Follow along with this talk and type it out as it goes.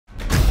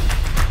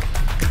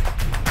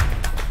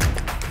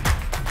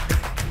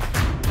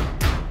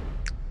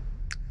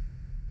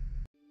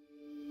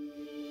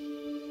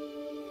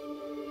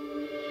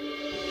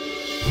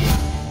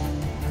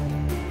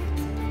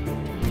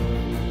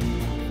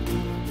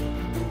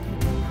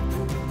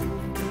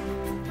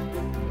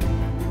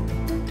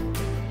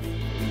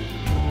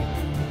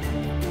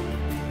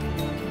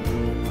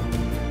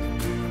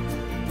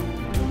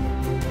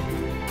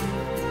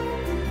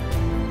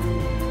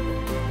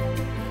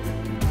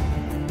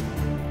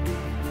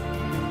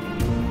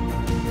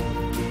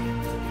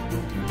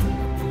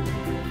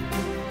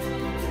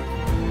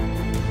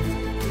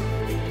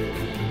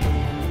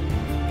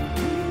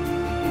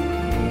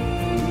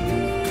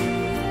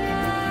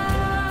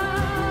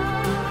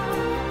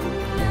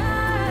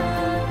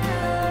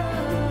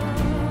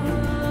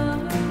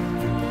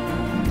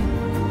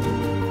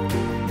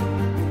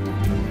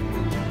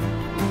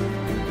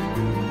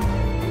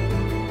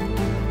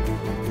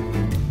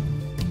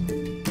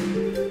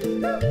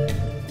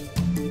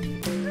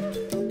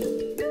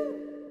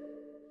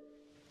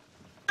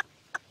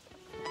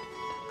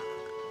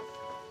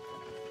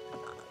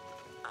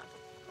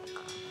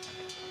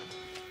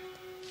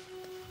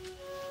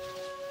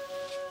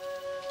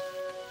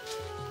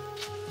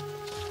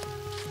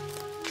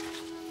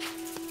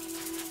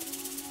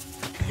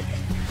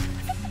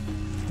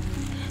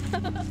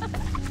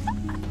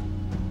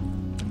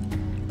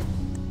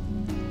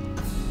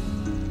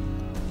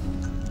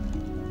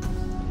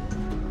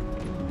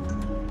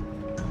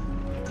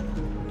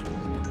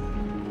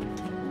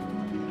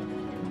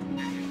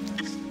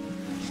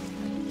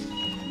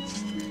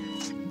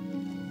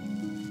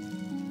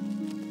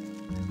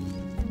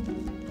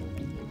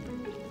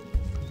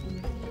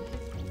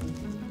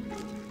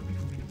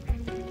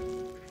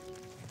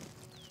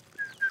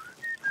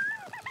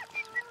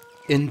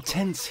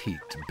Intense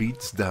heat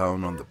beats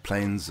down on the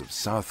plains of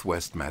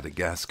southwest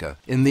Madagascar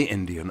in the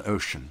Indian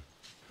Ocean.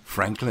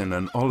 Francklyn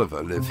and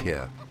Olivier live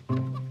here.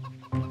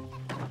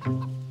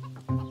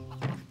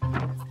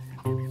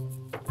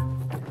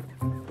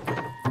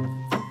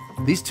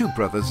 These two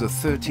brothers are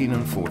 13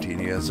 and 14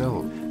 years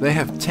old. They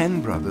have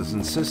 10 brothers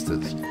and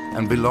sisters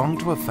and belong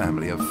to a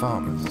family of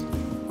farmers.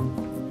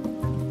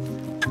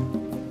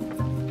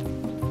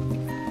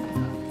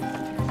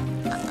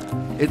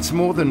 It's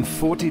more than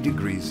 40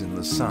 degrees in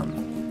the sun.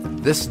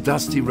 This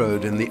dusty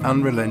road in the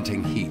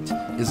unrelenting heat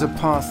is a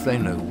path they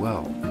know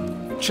well.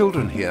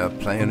 Children here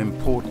play an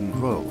important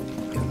role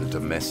in the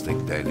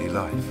domestic daily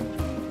life.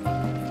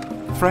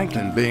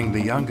 Francklyn, being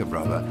the younger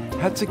brother,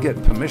 had to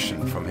get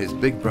permission from his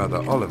big brother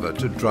Olivier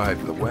to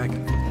drive the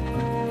wagon.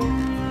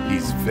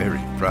 He's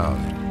very proud.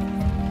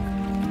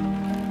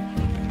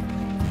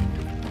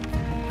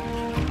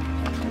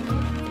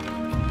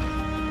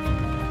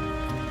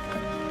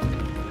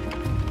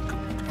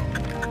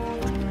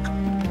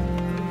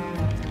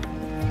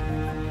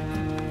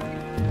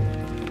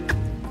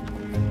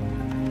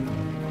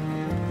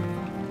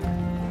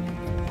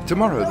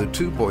 Tomorrow the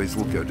two boys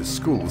will go to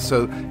school,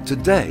 so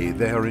today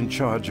they are in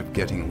charge of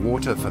getting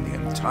water for the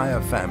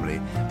entire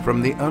family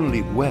from the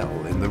only well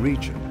in the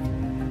region.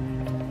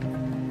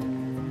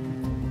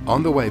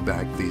 On the way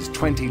back, these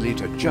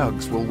 20-litre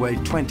jugs will weigh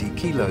 20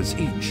 kilos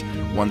each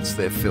once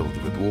they're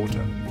filled with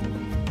water.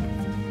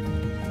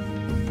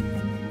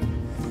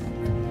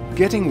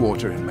 Getting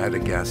water in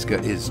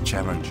Madagascar is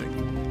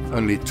challenging.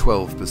 Only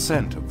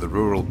 12% of the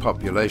rural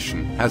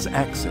population has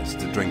access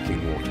to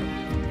drinking water.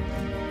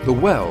 The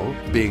well,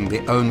 being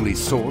the only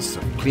source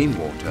of clean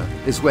water,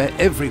 is where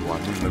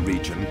everyone in the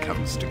region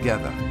comes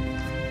together.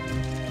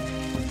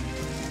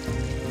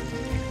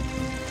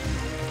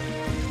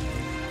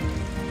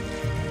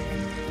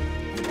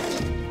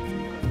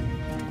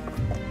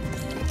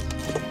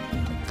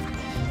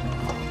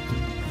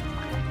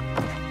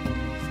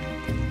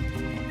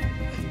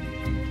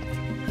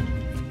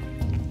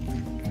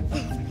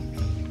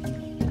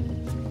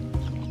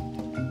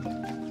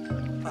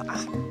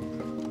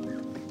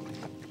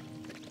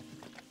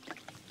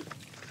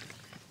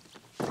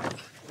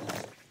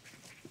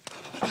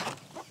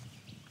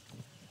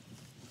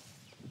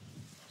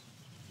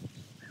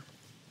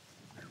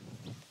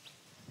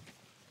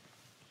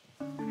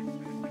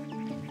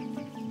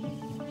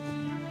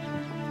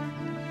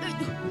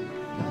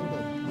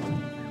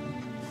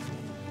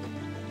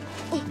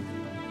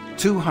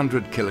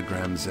 "200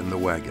 kilograms in the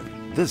wagon.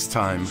 This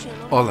time,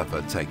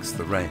 Olivier takes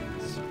the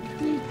reins.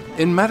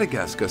 In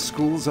Madagascar,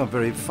 schools are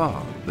very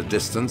far. The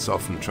distance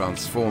often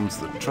transforms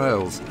the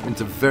trails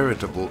into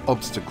veritable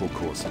obstacle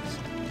courses.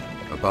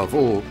 Above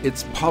all,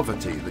 it's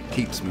poverty that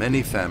keeps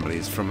many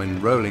families from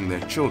enrolling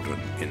their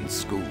children in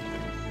school.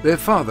 Their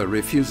father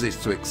refuses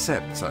to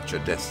accept such a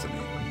destiny.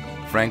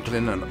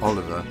 Francklyn and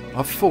Olivier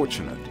are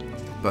fortunate,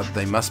 but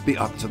they must be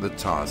up to the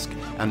task,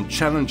 and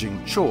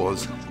challenging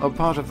chores are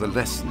part of the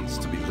lessons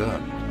to be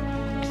learned.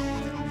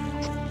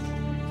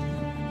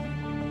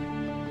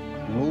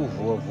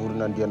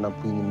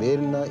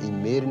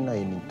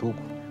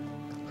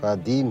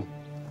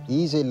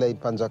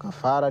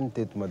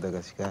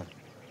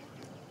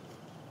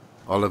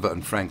 Olivier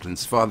and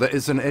Franklyn's father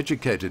is an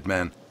educated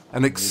man,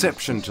 an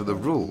exception to the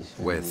rule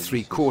where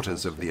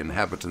 3/4 of the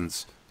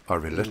inhabitants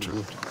are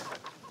illiterate.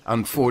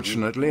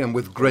 Unfortunately, and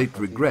with great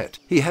regret,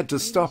 he had to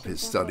stop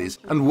his studies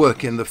and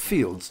work in the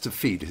fields to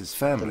feed his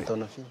family.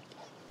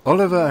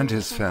 Olivier and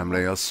his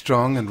family are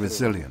strong and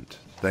resilient.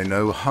 They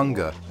know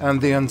hunger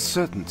and the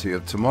uncertainty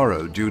of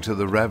tomorrow due to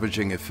the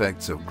ravaging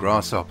effects of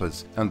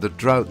grasshoppers and the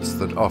droughts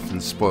that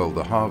often spoil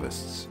the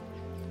harvests.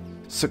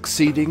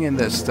 Succeeding in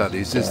their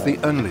studies is the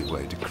only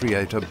way to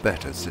create a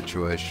better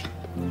situation.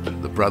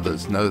 The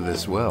brothers know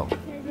this well.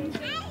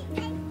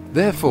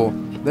 Therefore,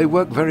 they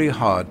work very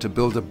hard to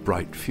build a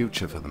bright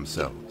future for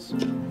themselves.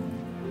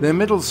 Their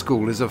middle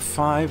school is a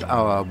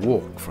 5-hour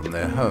walk from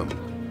their home,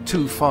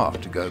 too far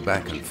to go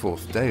back and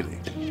forth daily.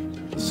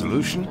 The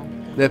solution?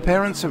 Their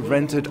parents have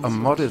rented a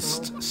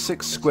modest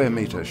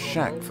 6-square-meter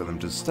shack for them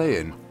to stay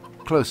in,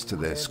 close to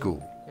their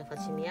school.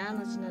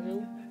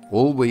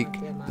 All week,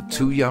 the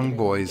two young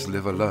boys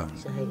live alone.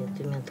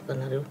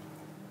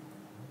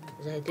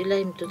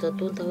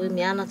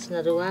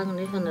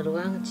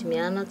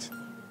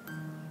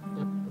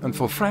 And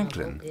for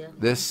Francklyn,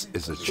 this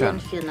is a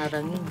challenge.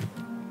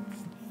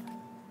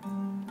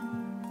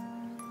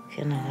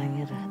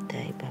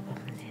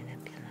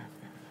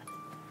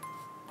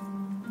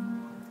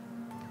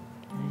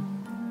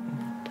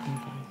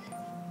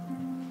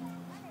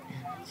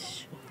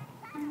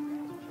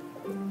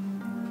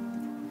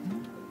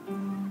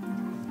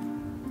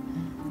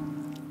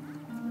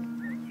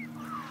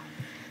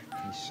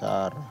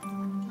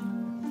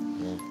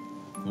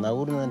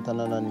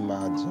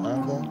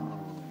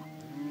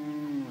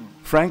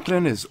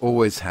 Francklyn is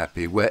always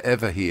happy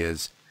wherever he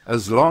is,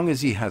 as long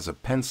as he has a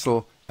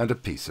pencil and a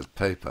piece of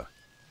paper.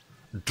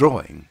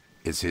 Drawing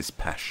is his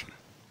passion.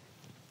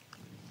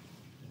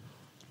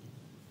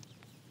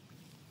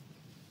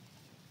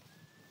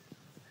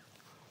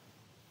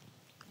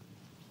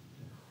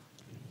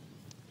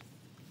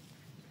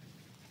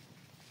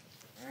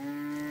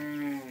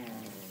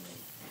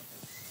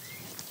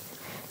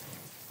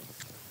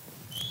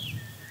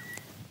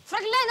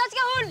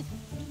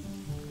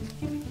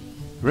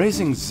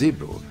 Raising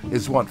zebu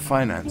is what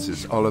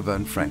finances Oliver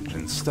and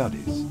Francklyn's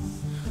studies.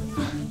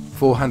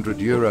 400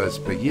 euros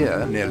per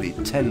year, nearly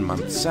 10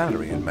 months'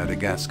 salary in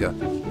Madagascar,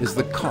 is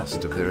the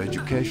cost of their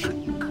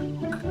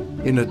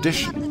education. In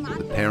addition,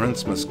 the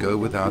parents must go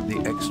without the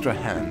extra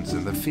hands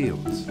in the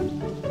fields.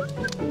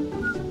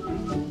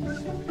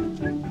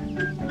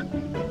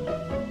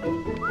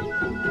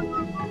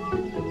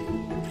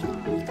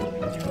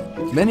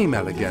 Many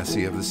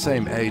Malagasy of the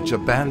same age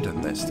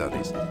abandon their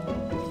studies.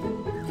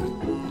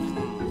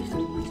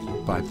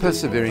 By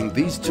persevering,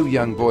 these two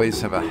young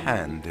boys have a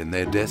hand in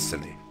their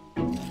destiny.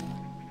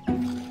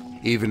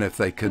 Even if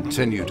they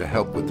continue to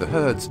help with the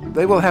herds,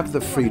 they will have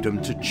the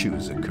freedom to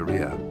choose a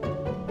career.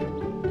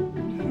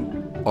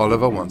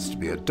 Oliver wants to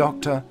be a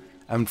doctor,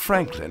 and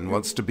Francklyn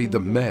wants to be the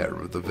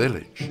mayor of the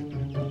village.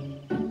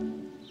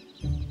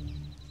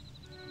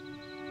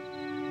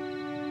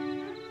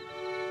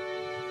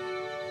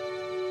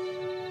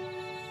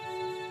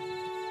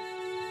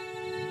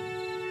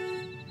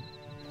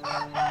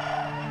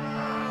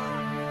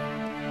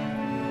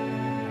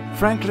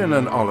 Francklyn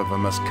and Oliver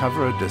must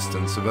cover a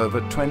distance of over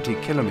 20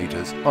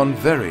 kilometers on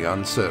very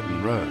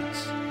uncertain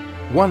roads.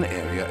 One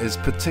area is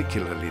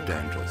particularly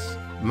dangerous,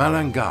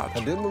 Malangard.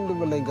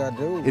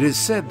 It is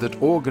said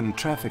that organ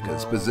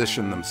traffickers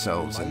position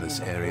themselves in this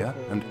area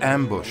and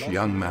ambush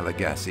young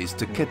Malagasys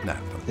to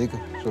kidnap them.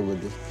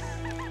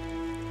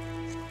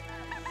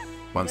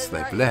 Once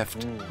they've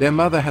left, their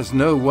mother has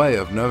no way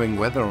of knowing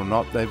whether or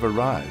not they've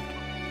arrived.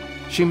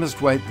 She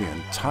must wait the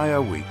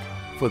entire week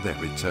for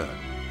their return.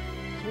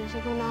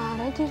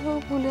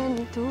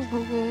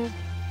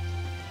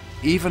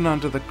 Even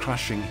under the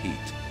crushing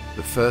heat,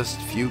 the first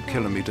few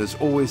kilometers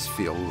always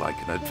feel like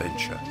an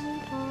adventure,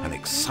 an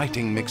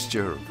exciting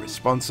mixture of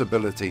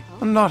responsibility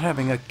and not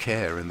having a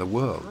care in the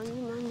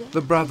world.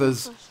 The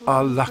brothers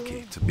are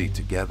lucky to be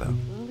together.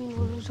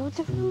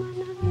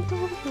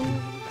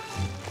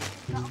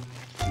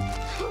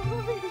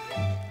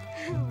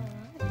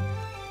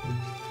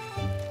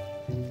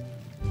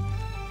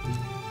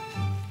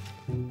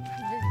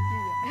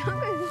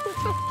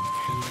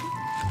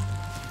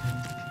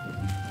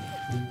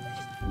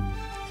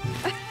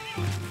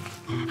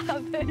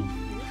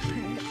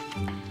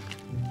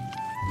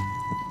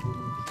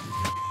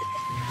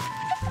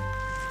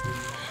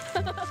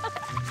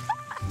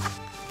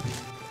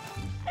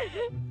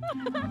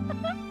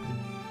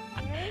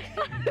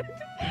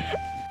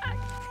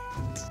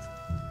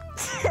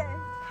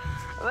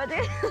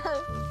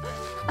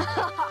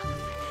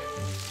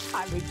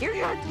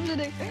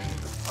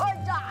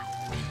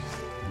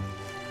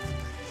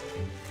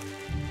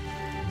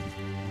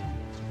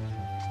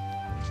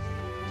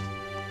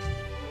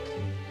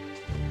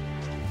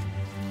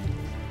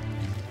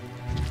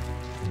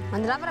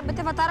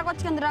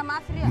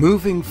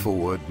 Moving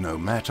forward no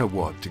matter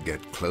what to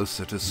get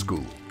closer to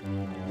school.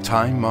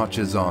 Time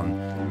marches on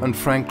and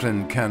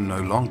Francklyn can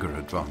no longer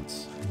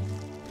advance.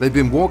 They've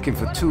been walking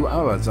for 2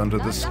 hours under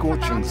the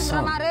scorching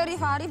sun.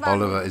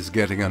 Oliver is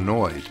getting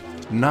annoyed.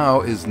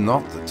 Now is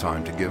not the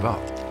time to give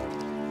up.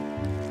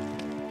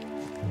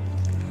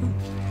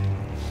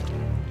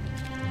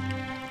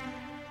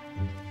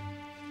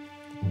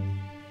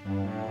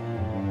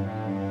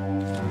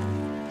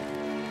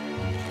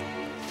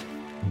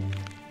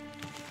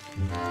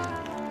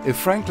 If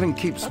Francklyn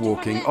keeps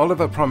walking,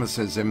 Oliver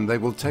promises him they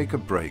will take a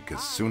break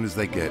as soon as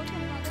they get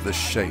to the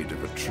shade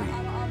of a tree.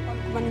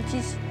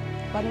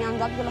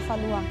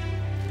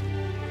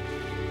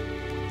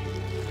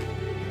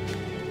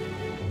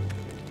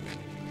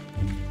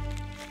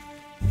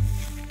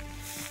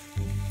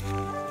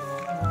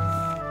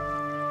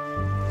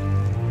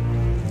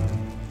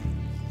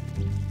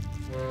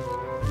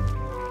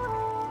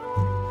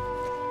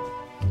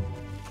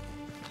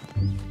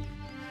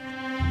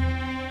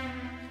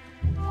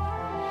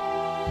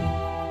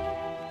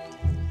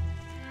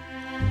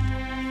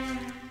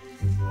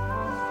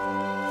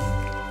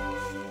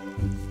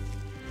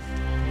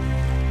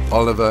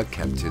 Oliver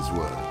kept his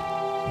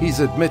word. He's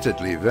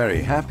admittedly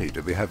very happy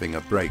to be having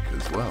a break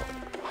as well.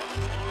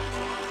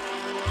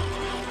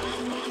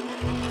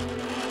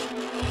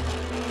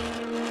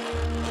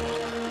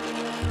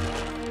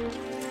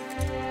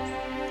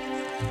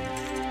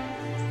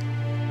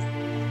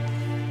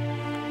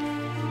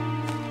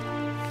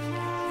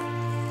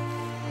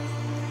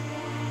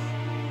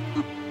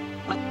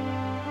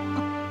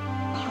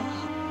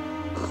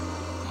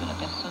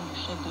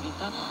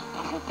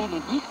 jeter le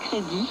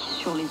discrédit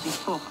sur les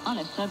efforts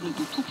inlassables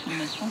de toute une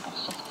nation pour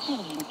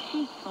sortir d'une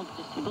crise sans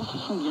précédent. Ce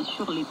sont bien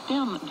sûr les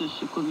termes de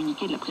ce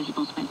communiqué de la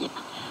présidence malienne.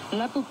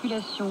 La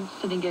population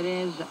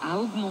sénégalaise a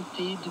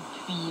augmenté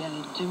depuis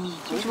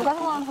 2002.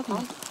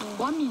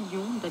 3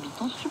 millions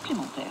d'habitants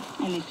supplémentaires.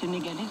 Les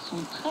Sénégalais sont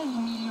 13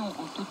 millions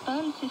au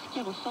total. C'est ce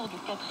qui ressort du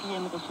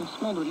 4e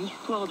recensement de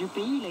l'histoire du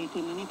pays. Il a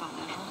été mené par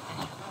l'Agence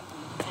nationale de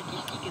la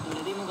statistique et de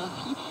la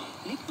démographie.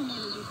 Les premiers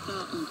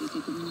résultats ont été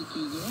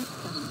communiqués hier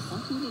par une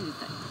France ou les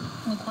détails.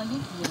 On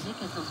croyait qu'il y avait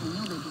 14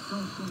 millions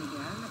d'habitants au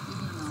Sénégal. Il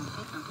y en a en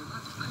fait un peu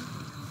moins de 13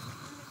 millions.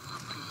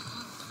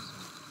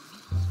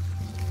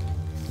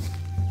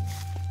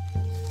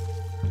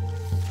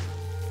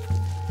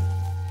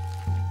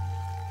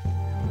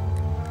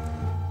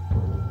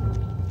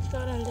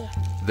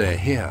 They're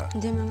here.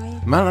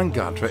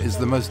 Malangatra is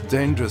the most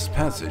dangerous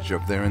passage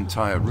of their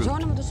entire route.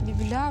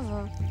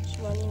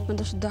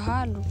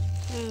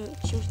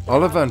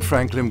 Oliver and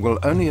Francklyn will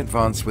only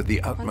advance with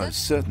the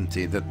utmost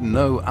certainty that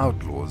no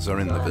outlaws are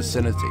in the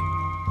vicinity.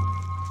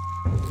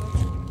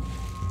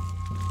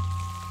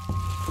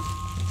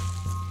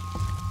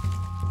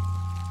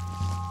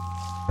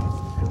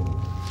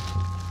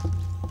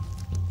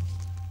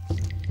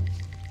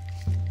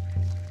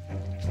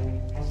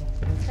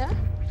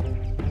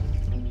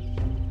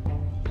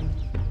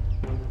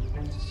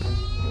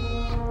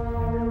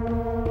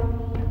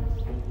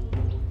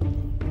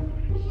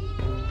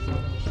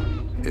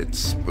 It's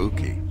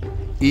spooky.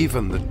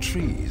 Even the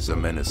trees are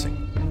menacing.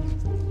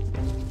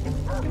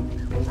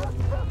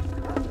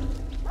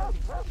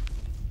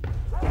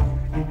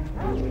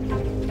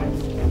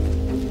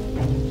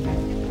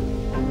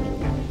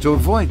 To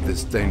avoid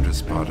this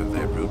dangerous part of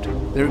their route,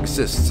 there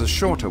exists a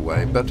shorter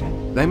way, but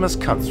they must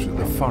cut through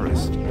the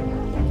forest.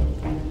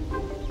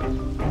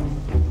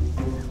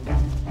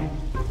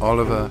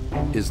 Oliver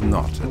is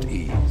not at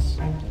ease.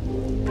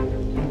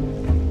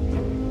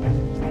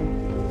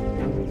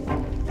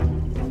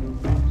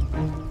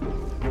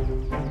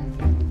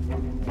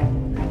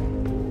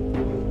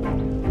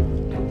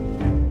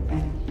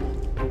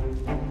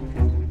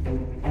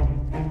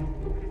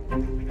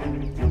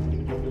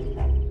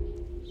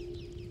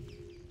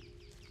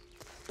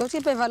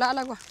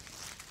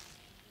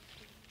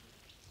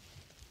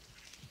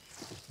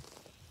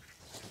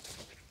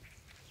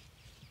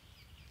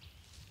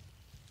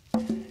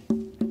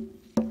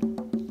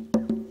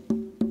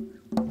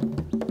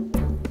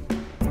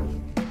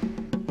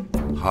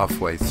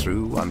 Halfway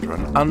through, under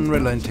an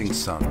unrelenting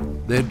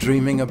sun, they're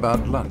dreaming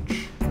about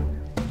lunch.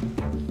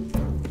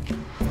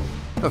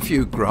 A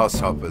few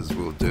grasshoppers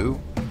will do.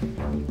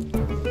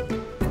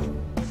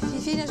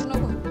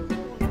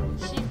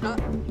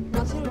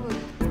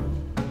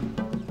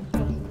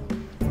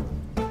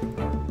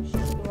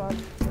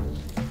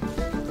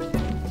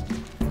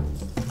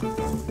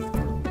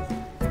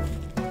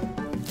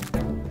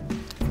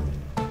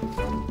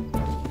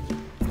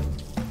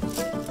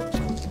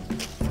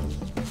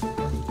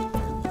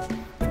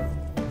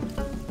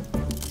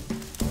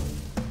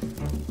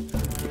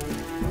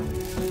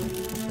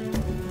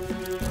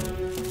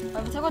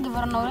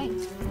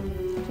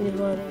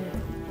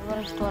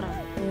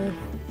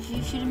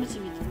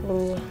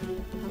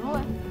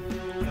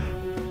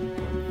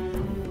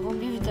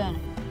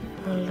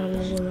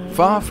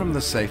 Far from the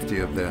safety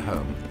of their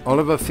home,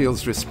 Oliver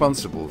feels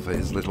responsible for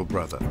his little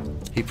brother.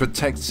 He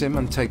protects him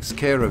and takes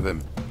care of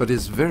him, but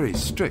is very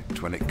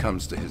strict when it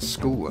comes to his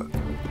schoolwork.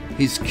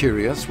 He's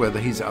curious whether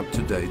he's up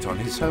to date on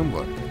his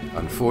homework.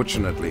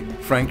 Unfortunately,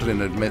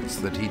 Francklyn admits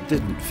that he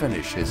didn't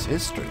finish his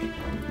history.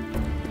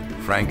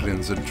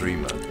 Franklyn's a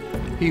dreamer.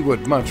 He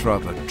would much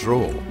rather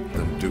draw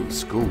than do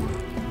schoolwork.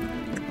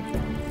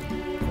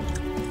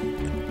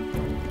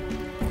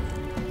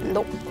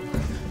 Nope.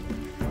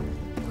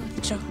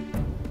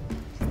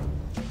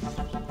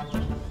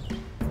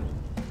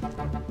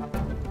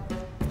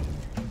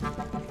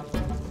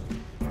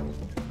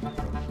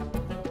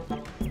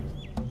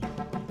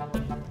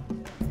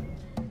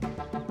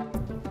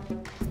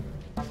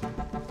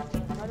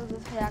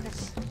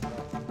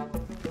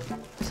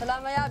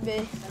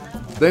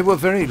 They were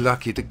very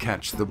lucky to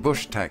catch the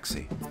bush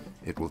taxi.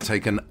 It will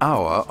take an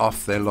hour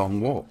off their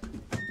long walk.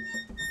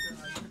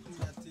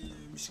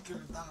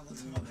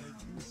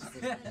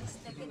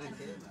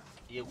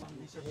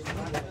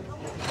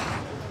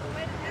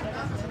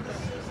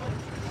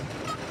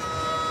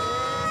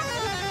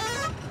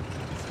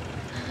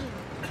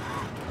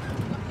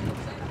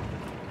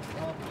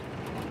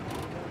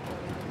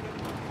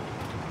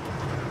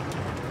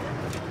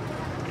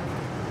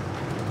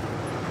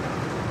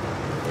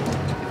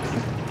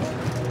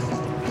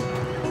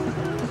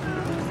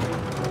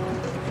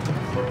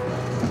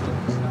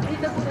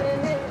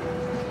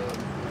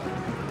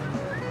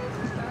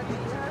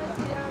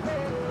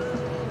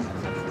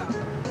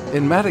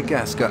 In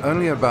Madagascar,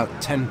 only about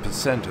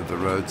 10% of the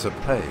roads are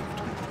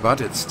paved, but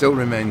it still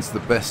remains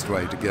the best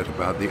way to get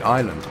about the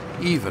island,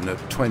 even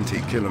at 20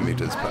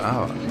 kilometers per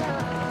hour.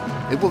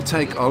 It will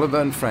take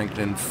Oliver and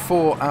Francklyn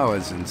 4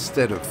 hours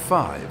instead of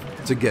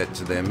 5 to get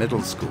to their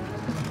middle school.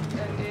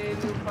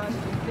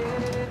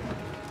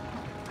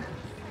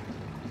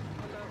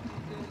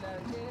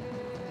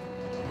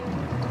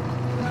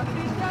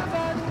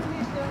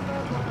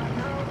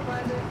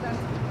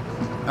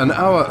 An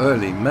hour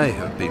early may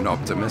have been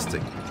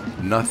optimistic.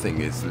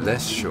 Nothing is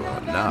less sure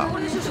now.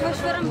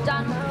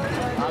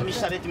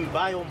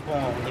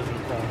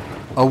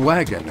 A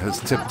wagon has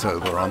tipped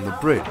over on the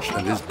bridge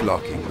and is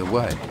blocking the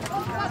way.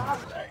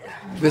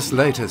 This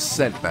latest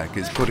setback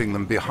is putting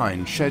them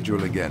behind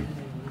schedule again.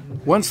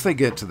 Once they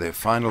get to their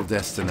final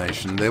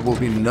destination, there will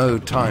be no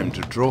time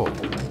to draw.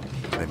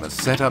 They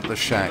must set up the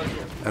shack,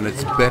 and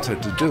it's better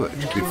to do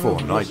it before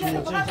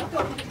nightfall.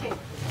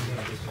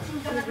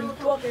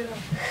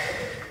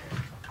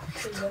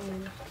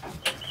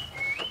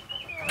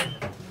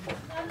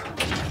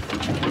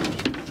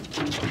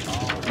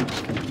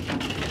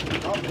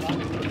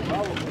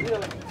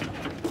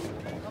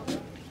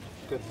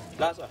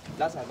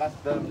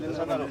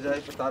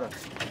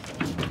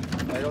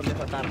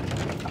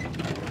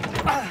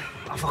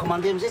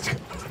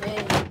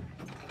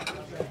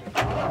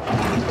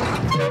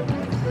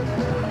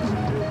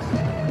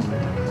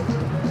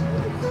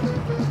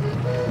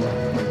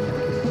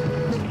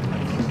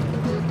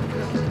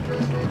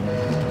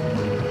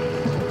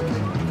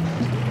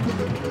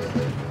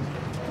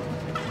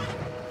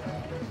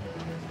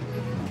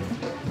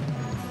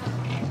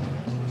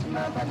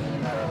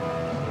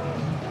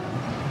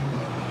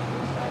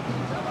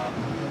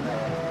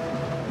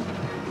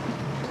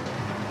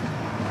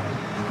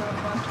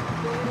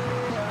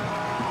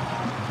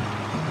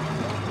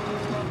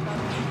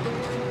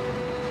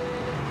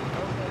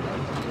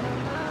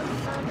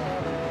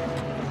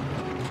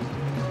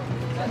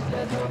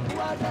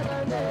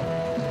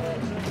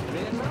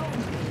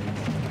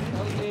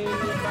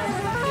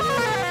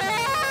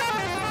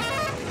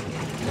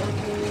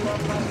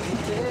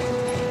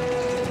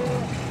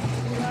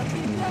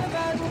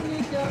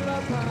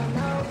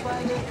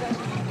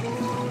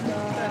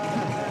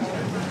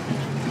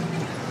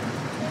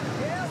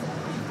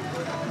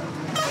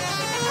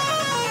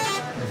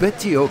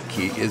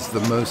 Betioki is the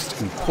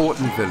most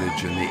important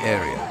village in the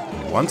area.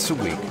 Once a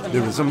week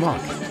there is a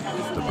market.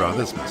 The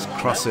brothers must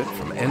cross it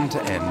from end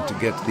to end to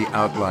get to the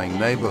outlying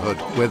neighborhood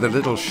where the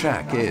little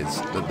shack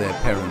is that their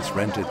parents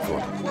rented for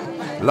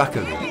them.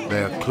 Luckily,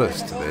 they are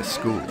close to their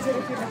school.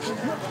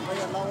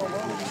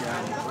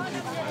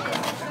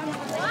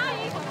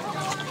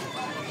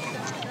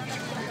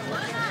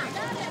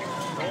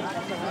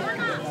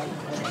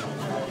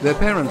 Their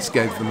parents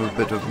gave them a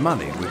bit of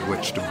money with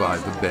which to buy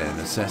the bare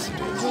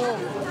necessities.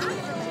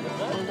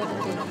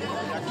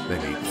 They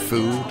need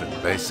food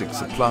and basic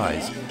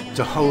supplies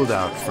to hold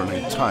out for an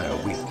entire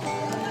week.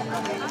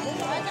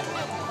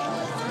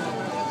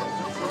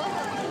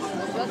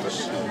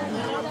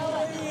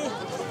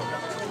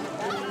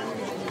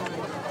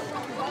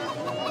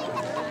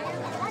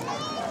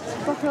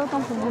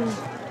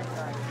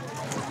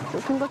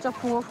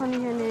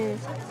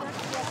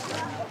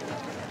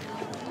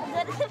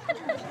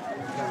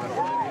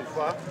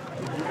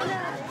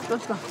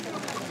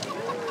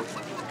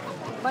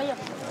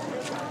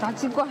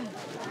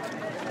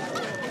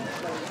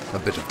 A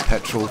bit of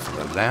petrol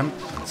for the lamp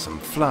and some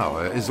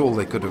flour is all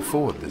they could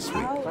afford this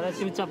week.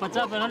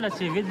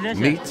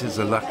 Meat is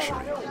a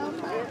luxury.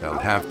 They'll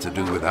have to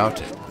do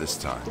without it this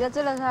time.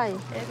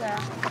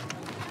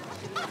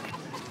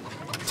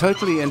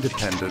 Totally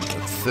independent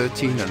at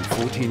 13 and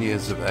 14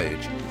 years of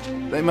age,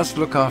 they must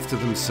look after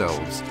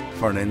themselves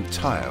for an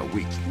entire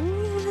week.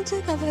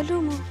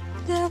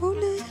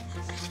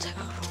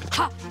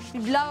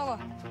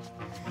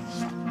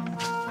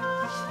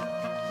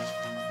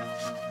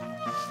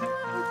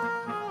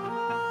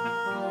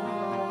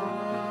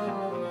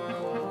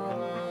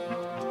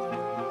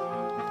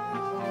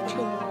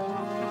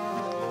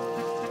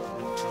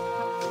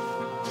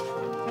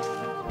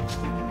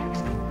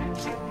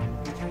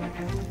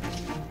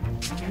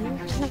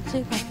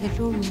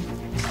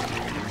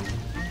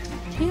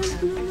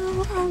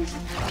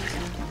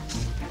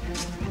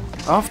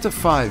 After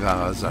 5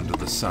 hours under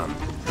the sun,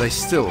 they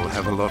still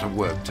have a lot of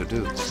work to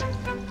do.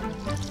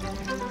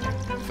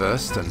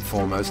 First and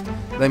foremost,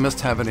 they must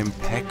have an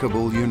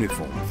impeccable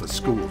uniform for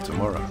school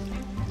tomorrow,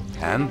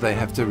 and they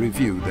have to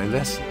review their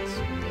lessons.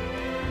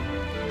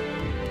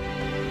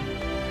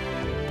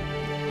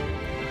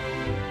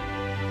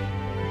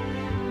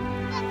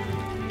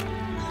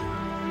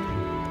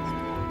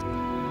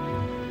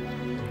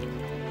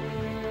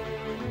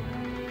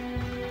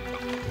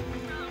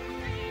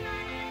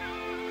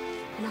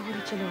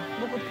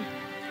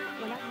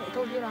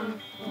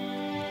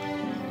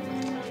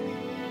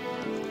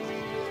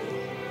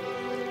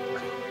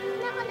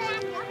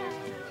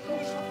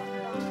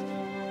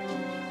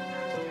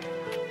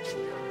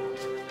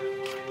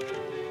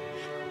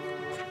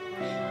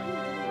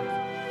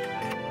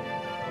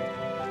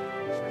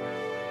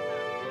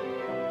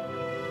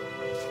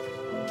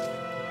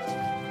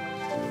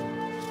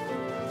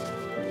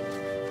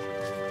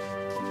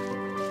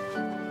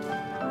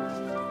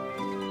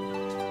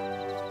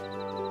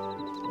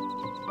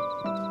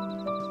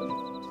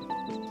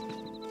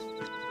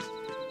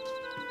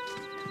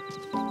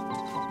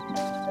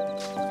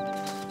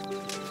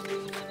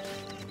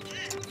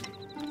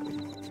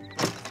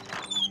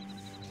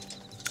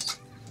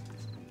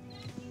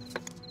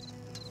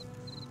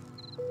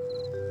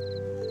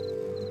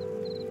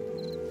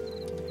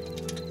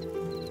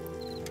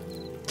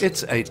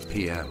 It's 8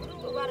 p.m.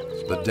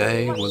 The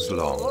day was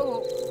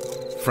long.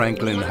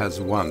 Francklyn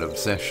has one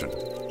obsession: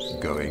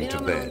 going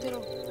to bed.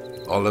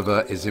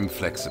 Oliver is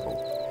inflexible.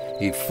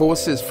 He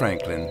forces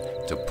Francklyn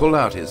to pull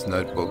out his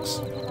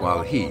notebooks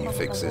while he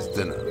fixes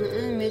dinner.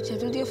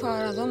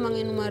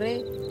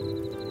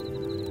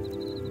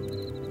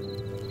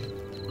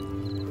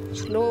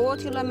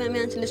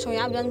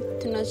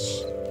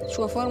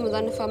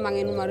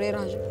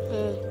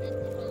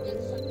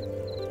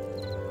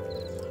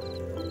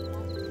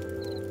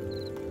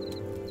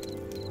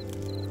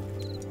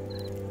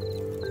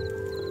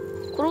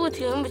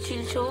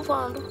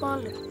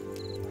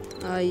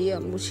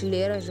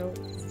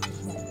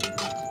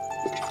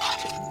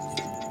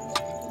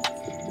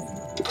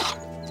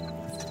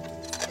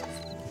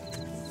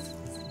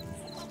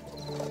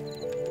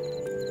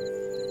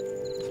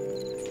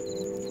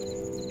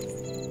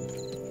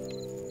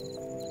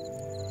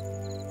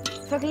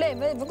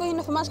 we kunnen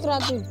nog een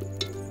masker doen.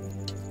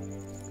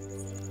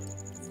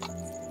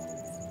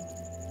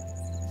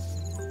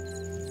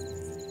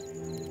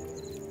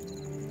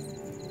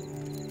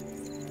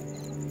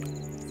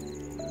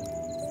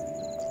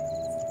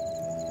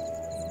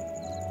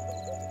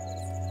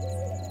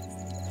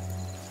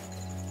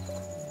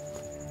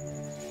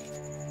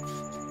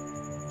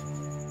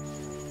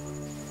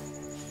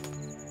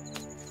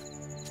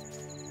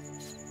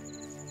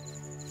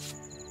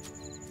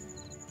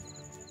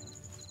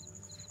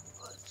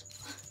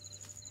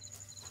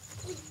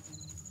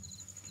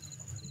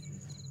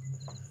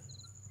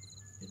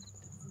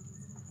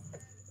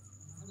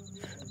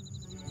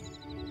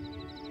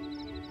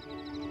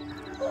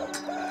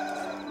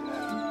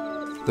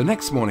 The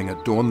next morning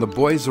at dawn, the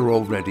boys are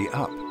already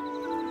up.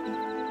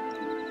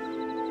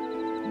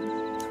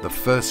 The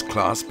first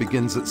class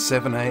begins at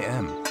 7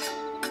 a.m.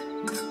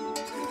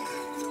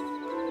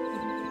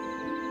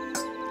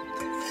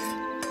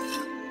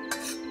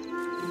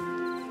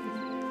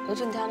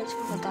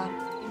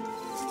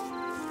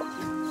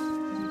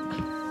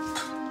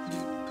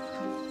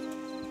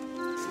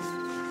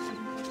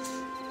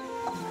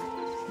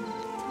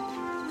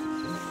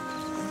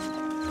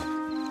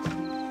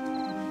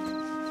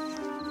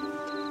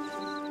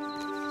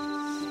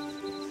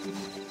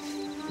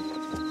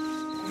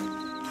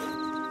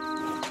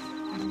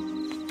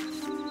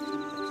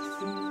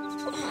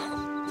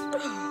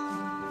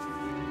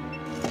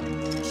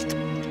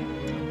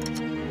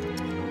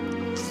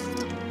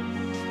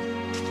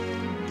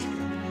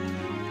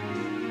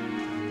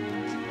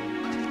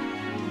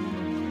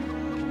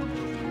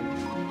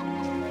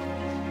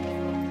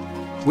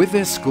 With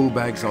their school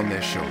bags on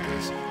their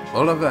shoulders,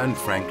 Oliver and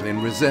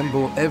Francklyn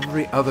resemble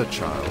every other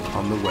child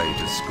on the way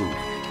to school.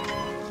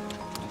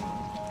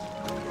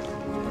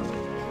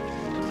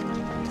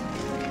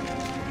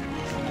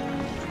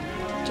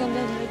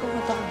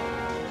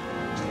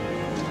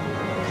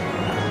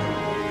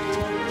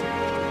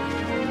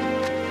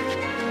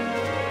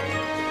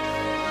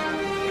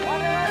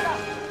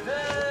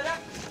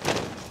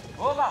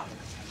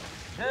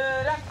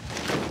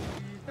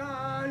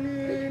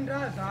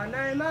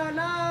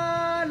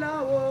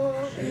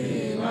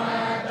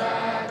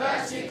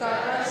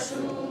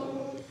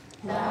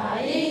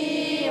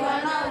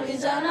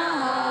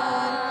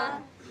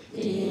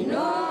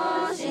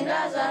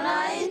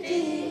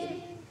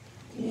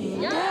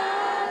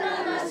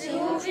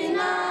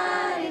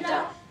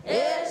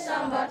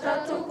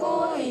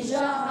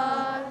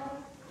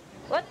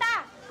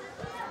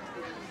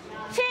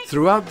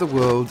 Throughout the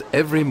world,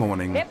 every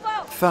morning,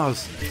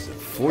 thousands of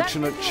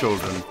fortunate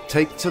children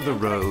take to the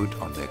road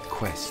on their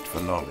quest for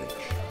knowledge.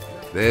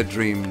 Their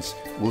dreams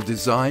will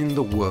design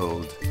the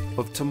world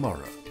of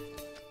tomorrow.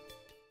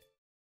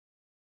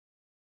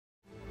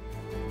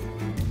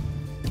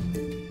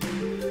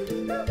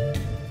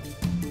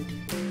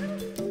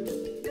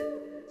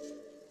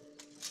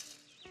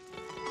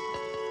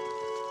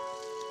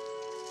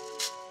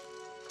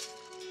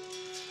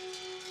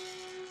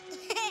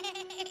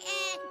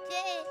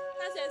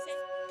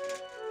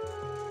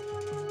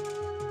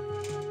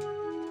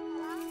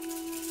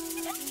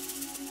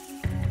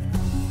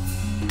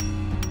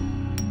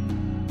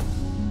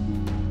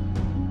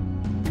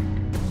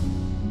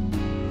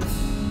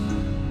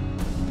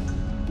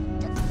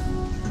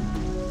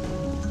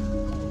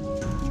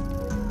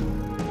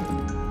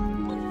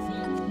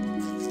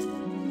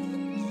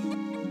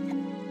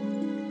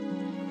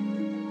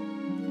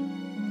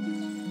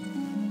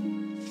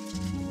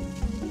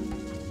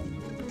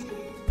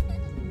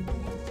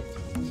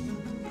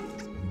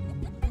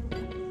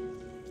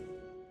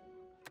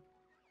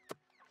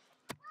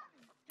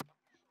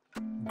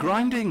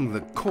 Grinding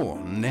the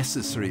corn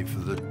necessary for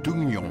the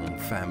Dugnon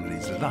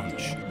family's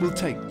lunch will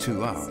take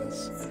 2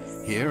 hours.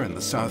 Here in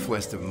the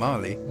southwest of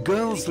Mali,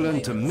 girls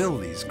learn to mill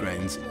these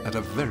grains at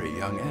a very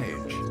young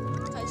age.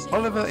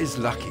 Oliver is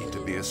lucky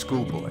to be a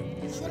schoolboy.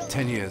 At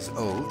 10 years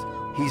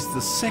old, he's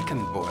the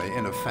second boy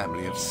in a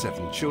family of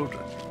 7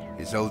 children.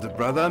 His older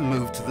brother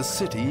moved to the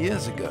city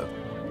years ago.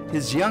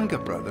 His younger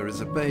brother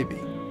is a baby,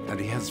 and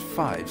he has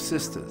 5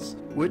 sisters,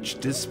 which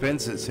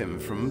dispenses him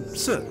from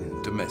certain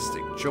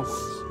domestic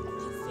chores.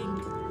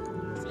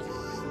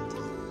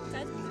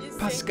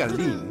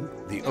 Pascaline,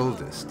 the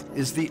oldest,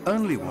 is the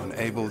only one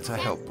able to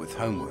help with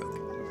homework.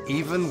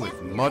 Even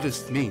with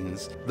modest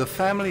means, the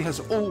family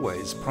has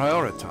always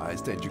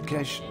prioritized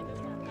education.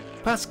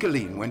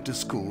 Pascaline went to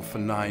school for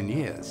 9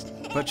 years,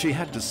 but she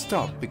had to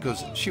stop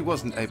because she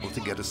wasn't able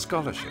to get a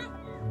scholarship.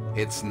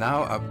 It's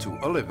now up to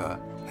Olivier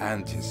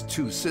and his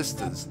 2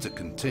 sisters to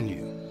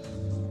continue.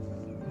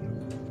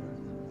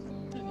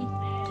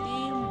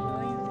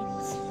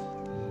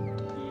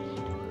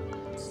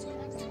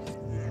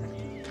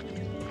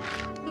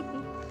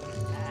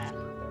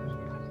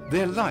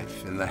 Their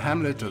life in the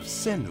hamlet of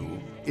Senou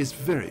is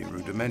very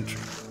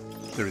rudimentary.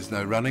 There is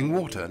no running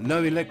water,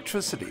 no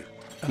electricity,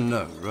 and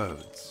no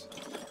roads.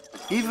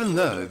 Even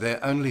though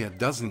they're only a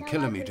dozen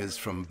kilometers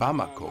from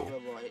Bamako,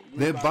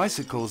 their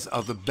bicycles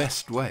are the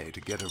best way to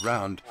get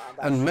around,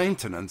 and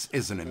maintenance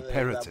is an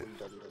imperative.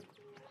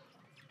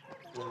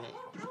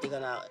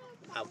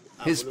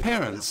 His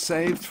parents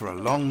saved for a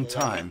long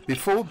time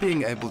before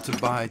being able to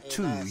buy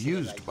 2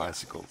 used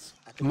bicycles.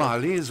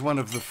 Mali is one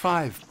of the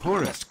 5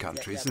 poorest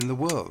countries in the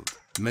world.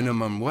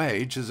 Minimum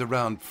wage is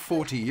around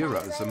 40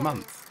 euros a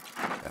month.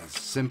 As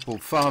simple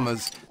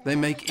farmers, they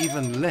make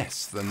even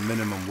less than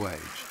minimum wage.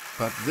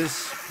 But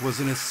this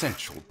was an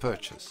essential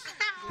purchase.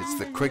 It's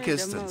the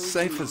quickest and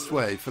safest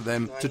way for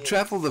them to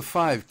travel the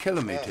 5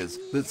 kilometers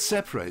that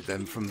separate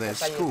them from their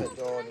school.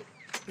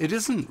 It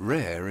isn't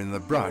rare in the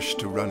brush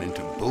to run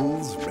into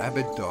bulls,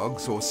 rabid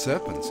dogs, or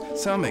serpents,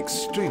 some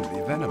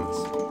extremely venomous.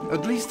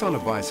 At least on a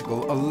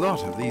bicycle, a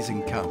lot of these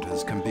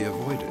encounters can be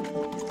avoided.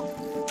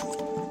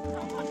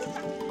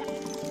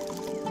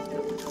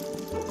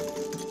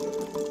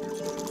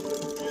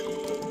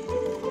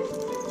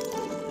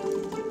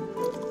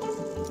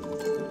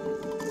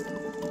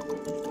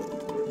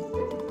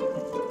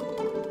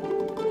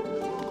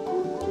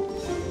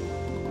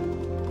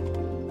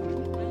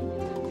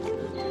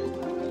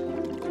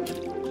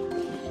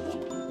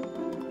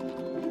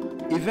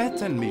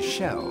 Yvette and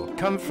Michel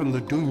come from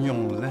the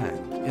Dougnon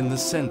land in the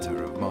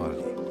center of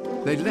Mali.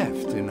 They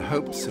left in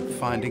hopes of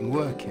finding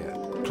work here,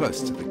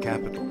 close to the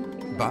capital.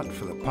 But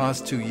for the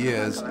past 2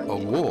 years, a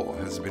war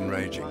has been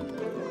raging.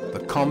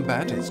 The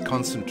combat is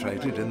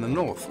concentrated in the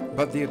north,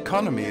 but the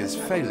economy is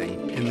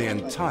failing in the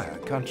entire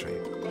country.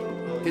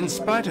 In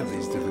spite of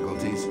these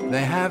difficulties,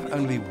 they have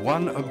only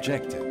one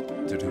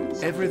objective: to do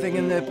everything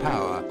in their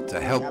power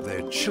to help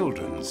their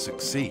children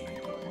succeed.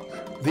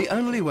 The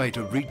only way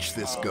to reach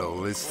this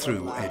goal is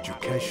through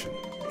education.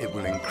 It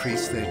will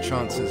increase their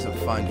chances of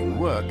finding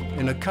work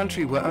in a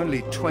country where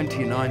only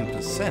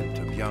 29%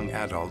 of young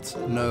adults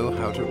know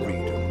how to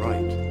read and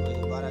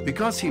write.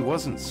 Because he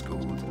wasn't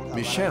schooled,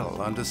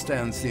 Michel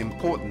understands the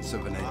importance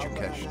of an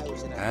education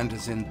and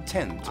is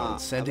intent on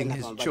sending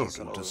his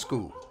children to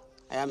school.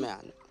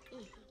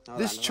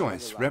 This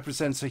choice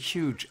represents a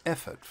huge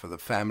effort for the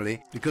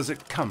family because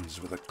it comes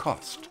with a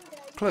cost.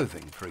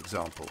 Clothing, for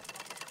example.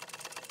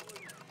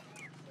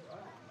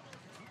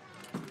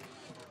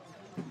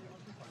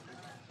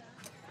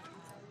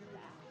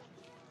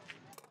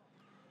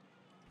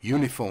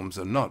 Uniforms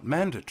are not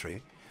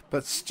mandatory,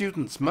 but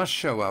students must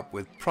show up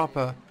with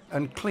proper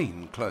and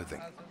clean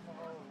clothing.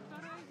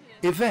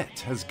 Yvette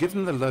has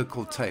given the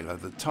local tailor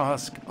the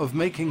task of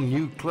making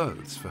new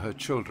clothes for her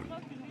children.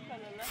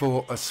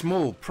 For a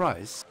small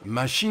price,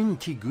 Machine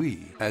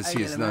Tigui, as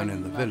he is known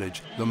in the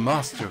village, the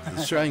master of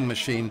the sewing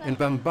machine in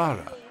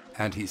Bambara,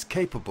 and he's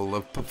capable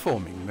of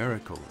performing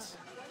miracles.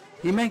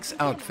 He makes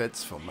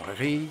outfits for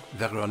Marie,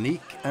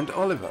 Véronique, and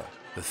Olivier,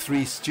 the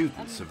 3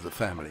 students of the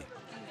family.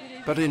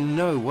 But in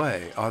no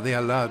way are they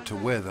allowed to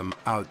wear them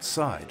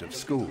outside of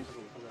school.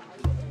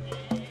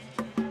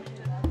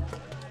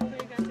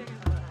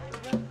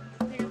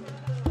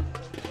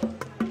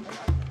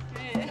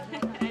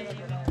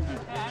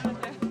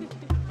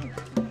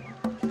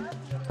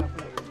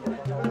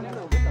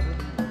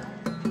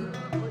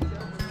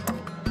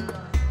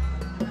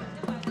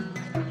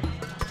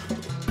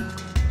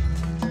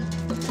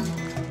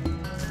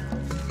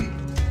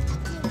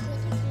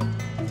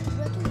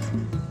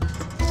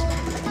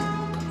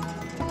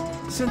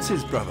 Since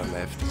his brother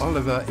left,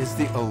 Olivier is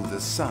the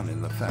oldest son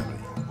in the family,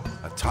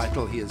 a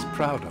title he is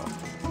proud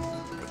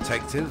of.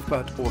 Protective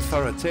but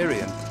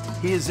authoritarian,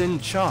 he is in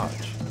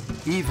charge,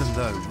 even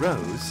though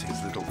Rose,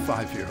 his little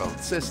 5-year-old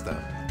sister,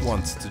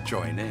 wants to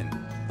join in.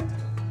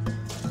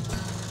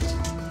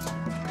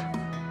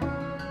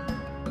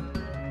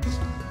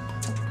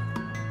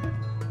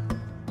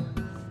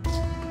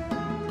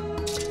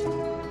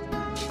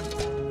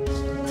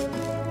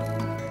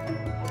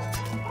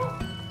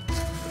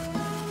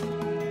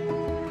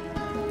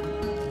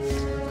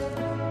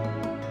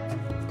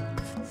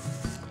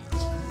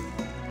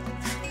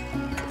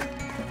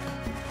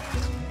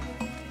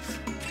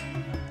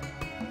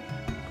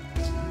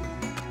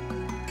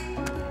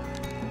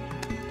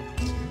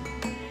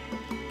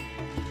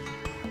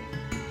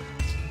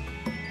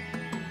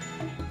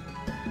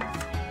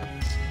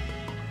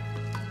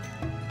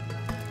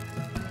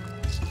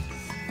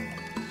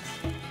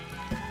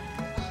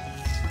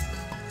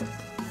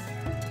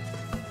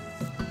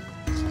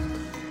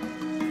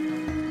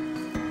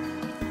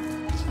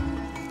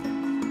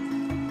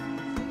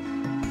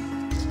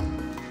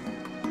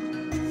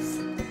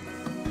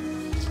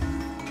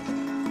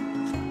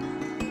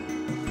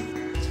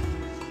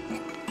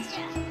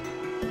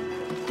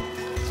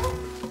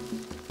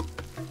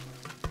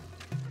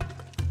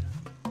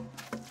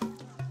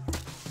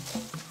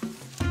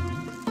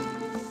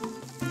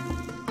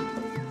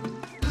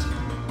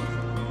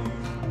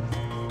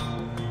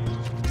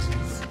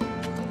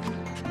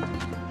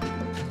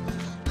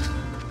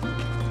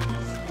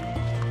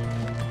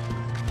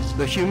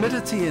 The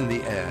humidity in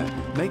the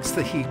air makes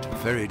the heat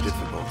very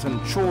difficult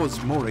and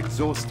chores more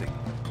exhausting.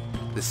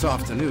 This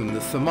afternoon, the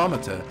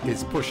thermometer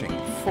is pushing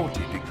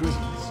 40 degrees.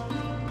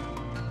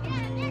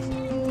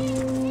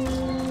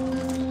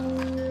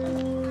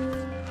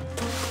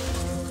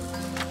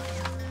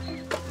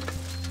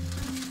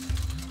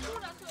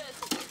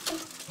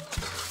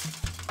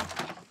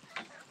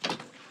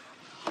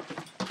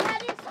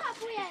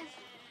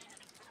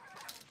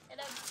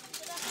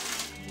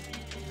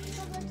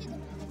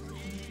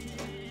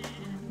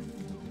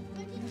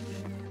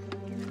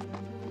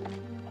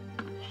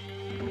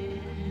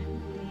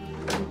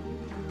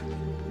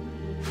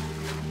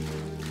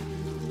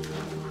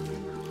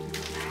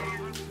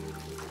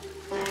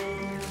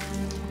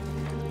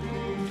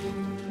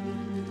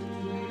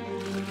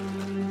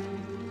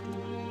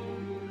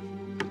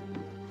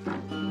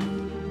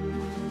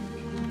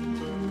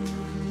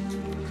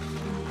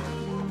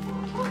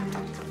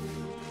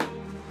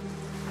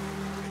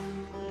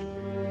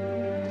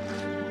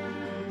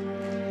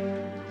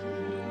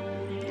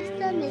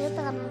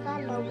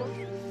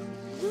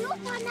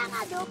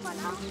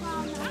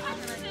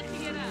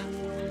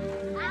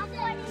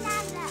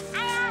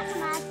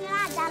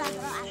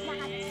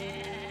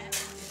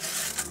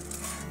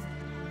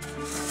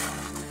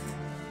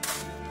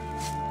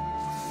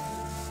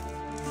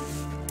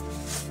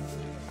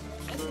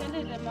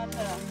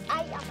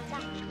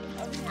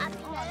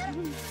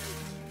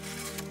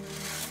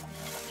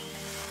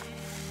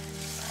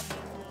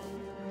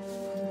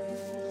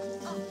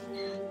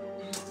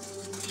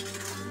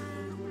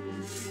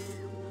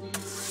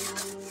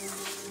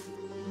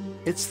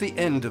 It's the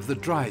end of the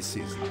dry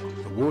season.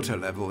 The water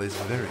level is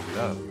very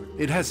low.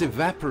 It has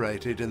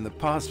evaporated in the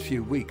past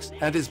few weeks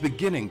and is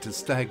beginning to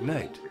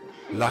stagnate.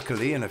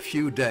 Luckily, in a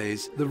few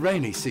days, the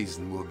rainy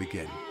season will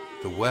begin.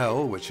 The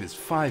well, which is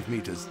 5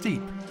 meters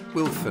deep,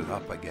 will fill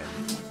up again.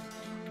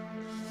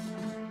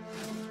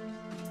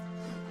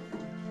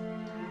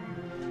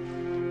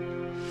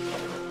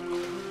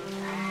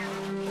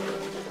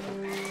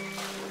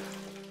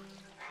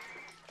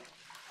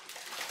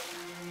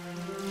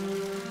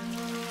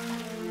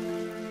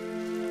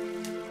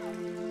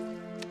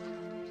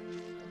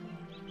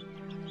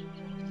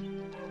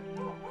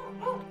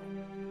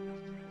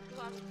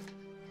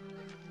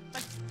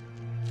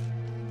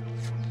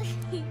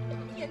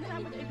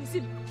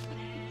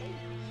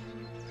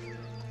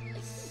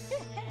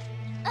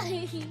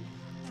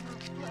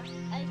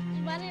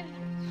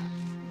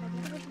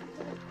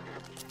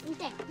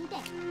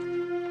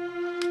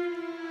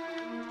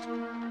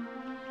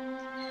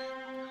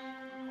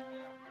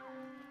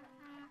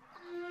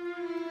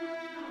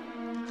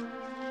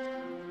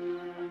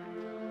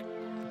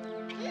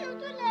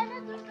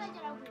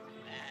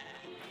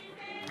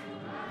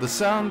 The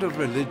sound of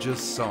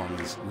religious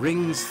songs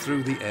rings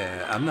through the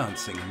air,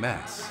 announcing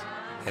Mass.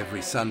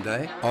 Every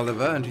Sunday,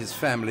 Oliver and his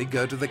family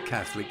go to the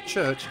Catholic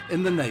church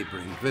in the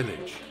neighboring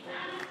village.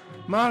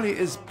 Mali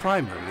is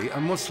primarily a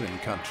Muslim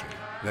country.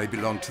 They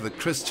belong to the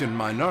Christian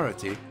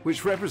minority,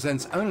 which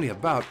represents only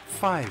about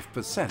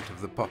 5%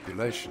 of the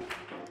population.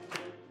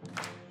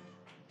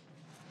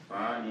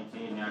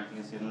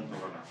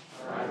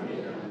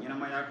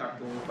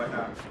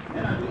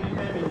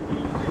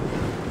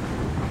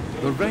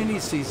 The rainy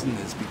season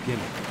is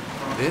beginning.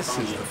 This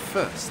is the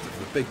first of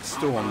the big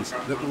storms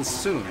that will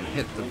soon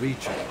hit the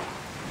region.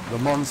 The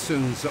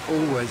monsoons are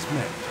always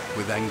met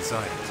with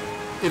anxiety.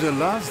 It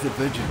allows the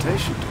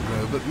vegetation to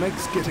grow, but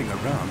makes getting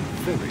around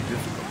very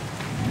difficult.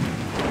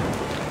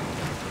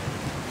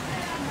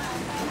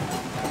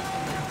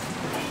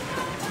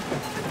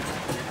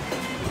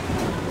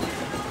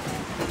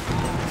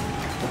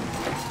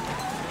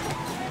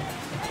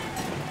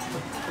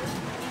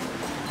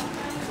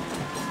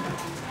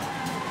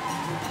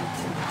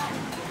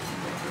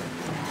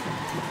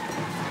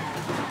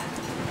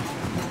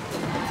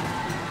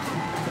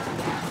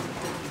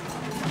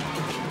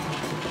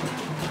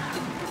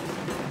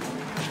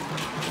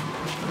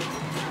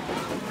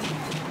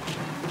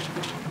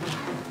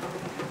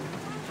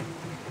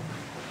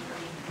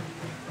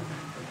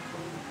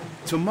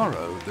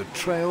 Tomorrow, the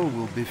trail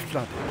will be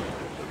flooded.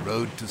 The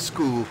road to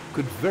school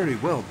could very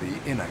well be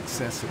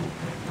inaccessible.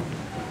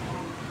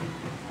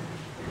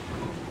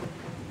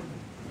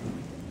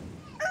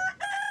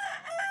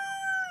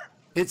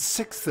 It's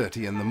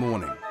 6:30 in the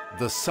morning.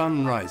 The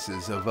sun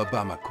rises over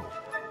Bamako.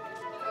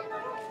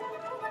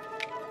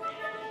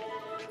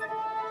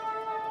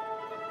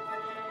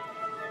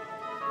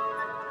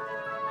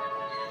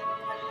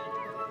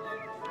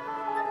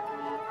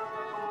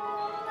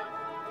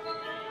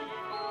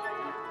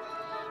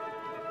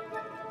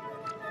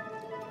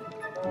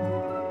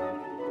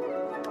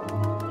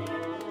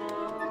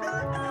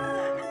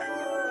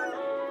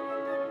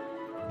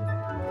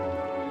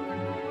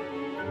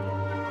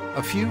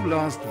 A few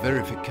last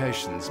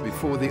verifications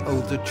before the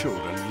older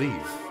children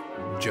leave.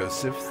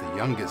 Joseph, the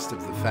youngest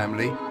of the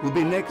family, will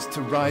be next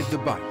to ride the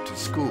bike to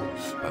school,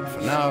 but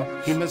for now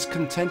he must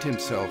content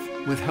himself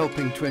with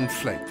helping to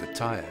inflate the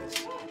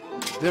tires.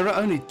 There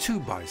are only 2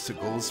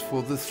 bicycles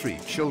for the 3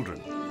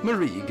 children.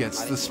 Marie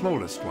gets the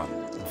smallest one.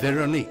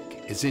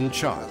 Véronique is in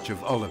charge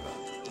of Oliver.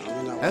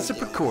 As a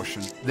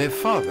precaution, their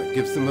father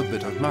gives them a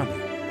bit of money.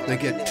 They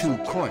get 2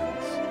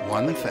 coins,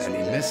 one for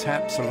any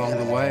mishaps along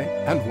the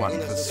way and one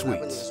for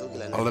sweets.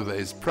 Oliver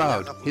is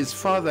proud. His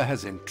father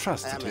has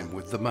entrusted him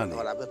with the money.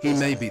 He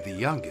may be the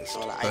youngest,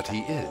 but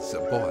he is a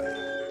boy.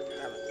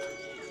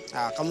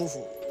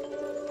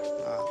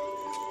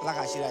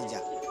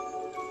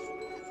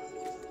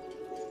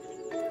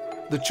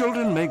 The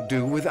children make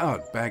do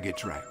without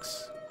baggage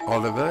racks.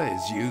 Oliver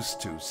is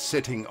used to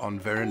sitting on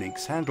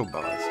Véronique's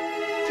handlebars.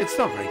 It's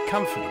not very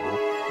comfortable,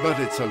 but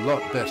it's a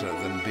lot better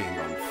than being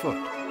on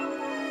foot.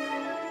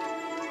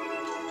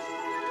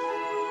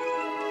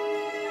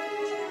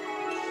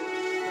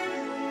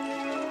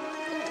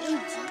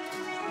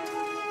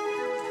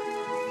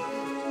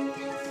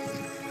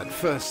 At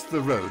first,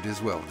 the road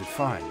is well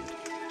defined.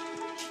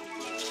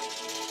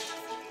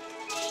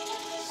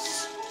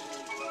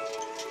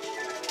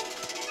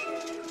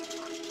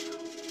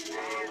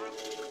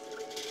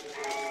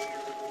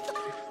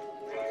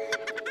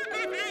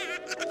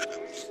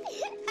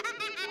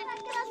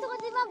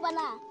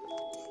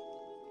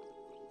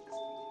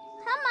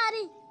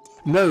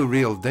 No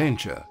real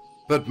danger,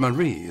 but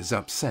Marie is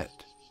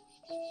upset.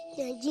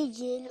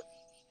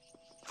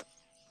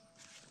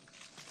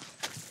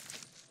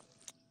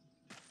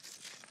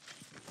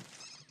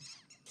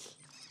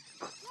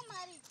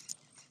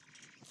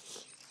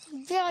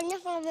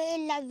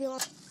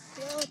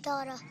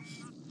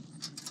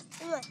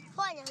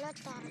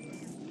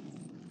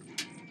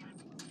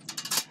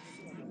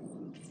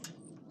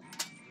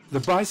 The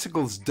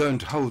bicycles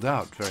don't hold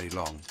out very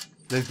long.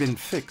 They've been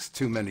fixed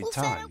too many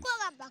times.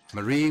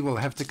 Marie will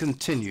have to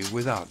continue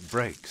without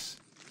brakes.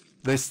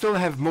 They still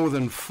have more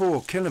than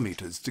 4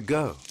 kilometers to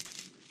go.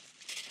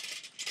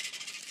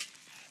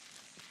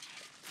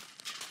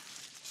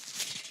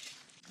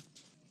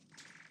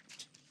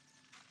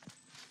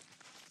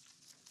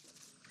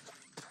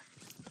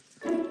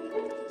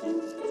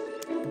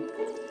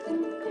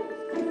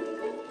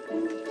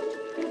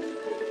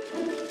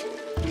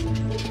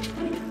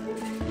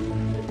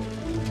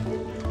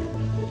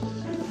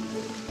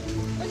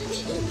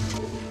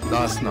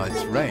 Last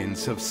night's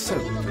rains have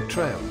soaked the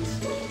trails.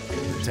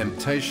 The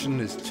temptation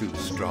is too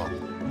strong.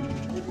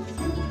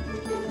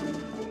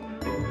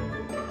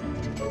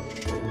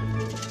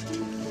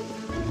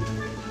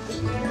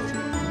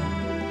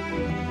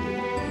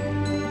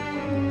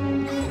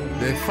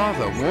 Their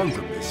father warned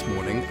them this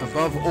morning,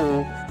 above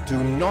all,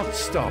 do not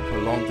stop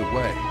along the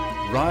way.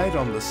 Ride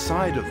on the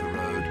side of the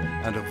road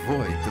and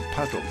avoid the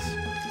puddles.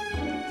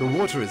 The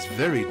water is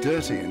very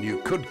dirty and you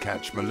could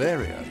catch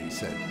malaria, he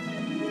said.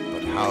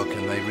 But how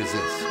can they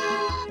resist?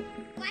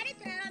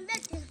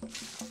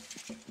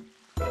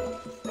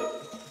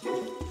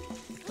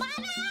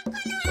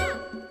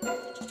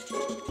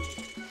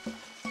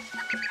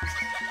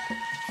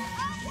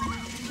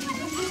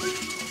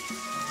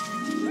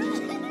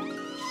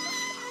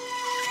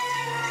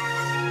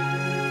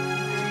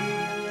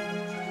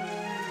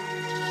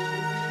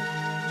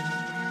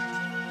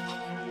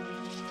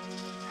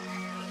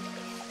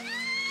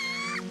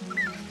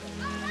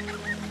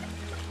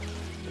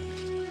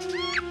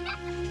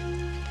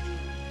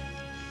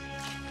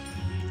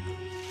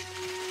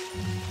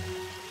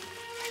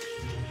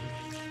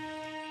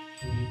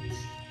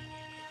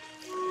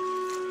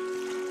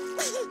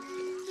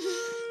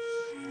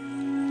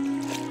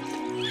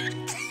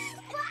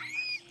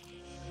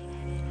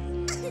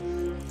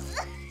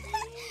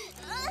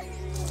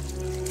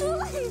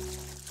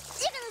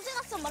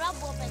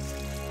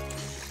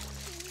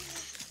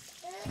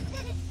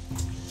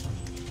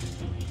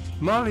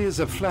 Mali is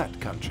a flat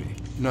country,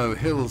 no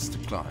hills to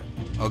climb,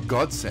 a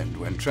godsend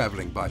when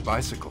traveling by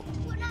bicycle.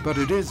 But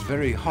it is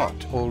very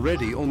hot,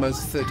 already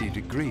almost 30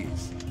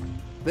 degrees.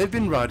 They've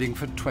been riding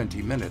for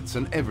 20 minutes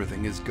and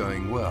everything is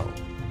going well.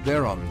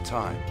 They're on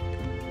time.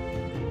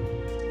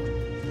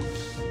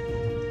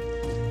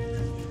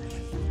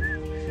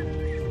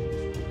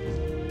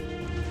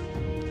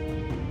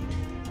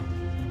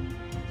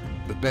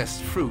 The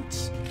best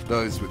fruits,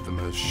 those with the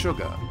most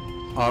sugar,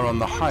 are on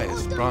the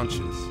highest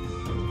branches.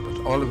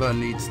 Oliver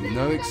needs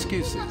no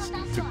excuses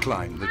to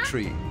climb the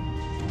tree.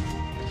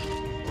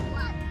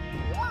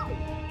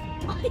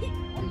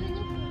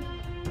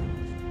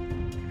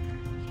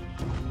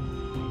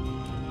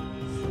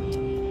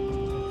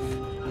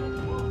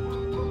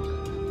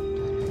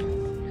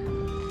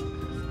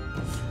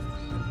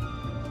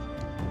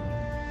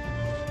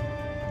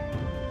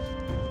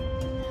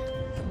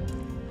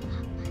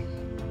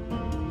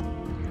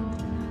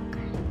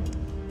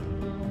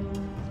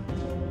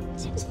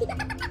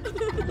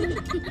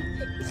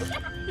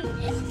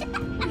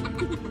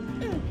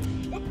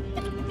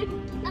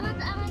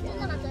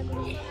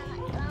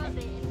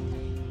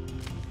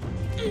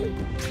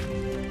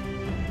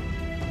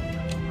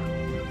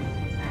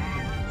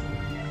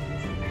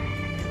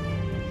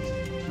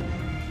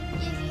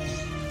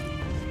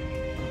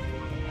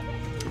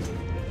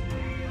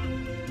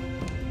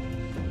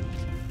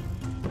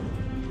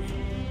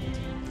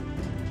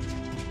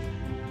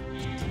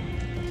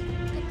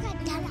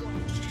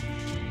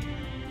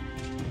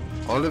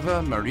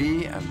 Oliver,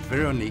 Marie and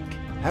Véronique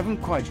haven't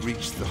quite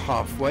reached the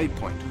halfway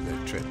point of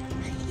their trip.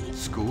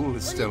 School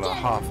is still a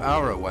half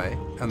hour away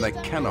and they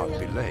cannot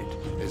be late,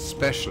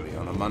 especially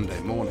on a Monday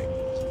morning.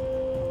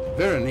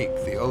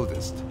 Véronique, the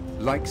oldest,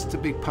 likes to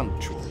be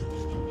punctual.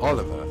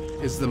 Oliver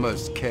is the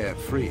most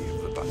carefree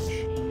of the bunch.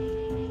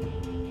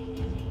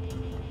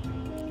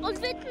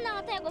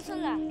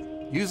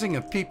 Using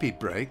a pee-pee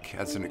break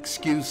as an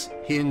excuse,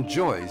 he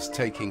enjoys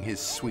taking his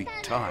sweet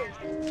time.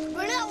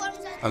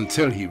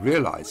 Until he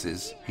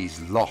realizes he's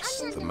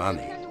lost the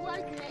money.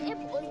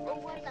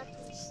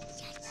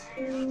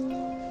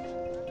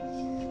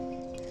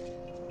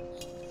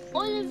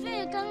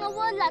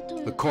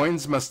 The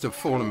coins must have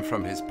fallen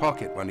from his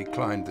pocket when he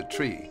climbed the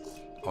tree.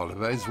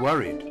 Oliver is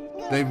worried.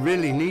 They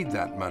really need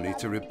that money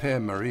to repair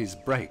Marie's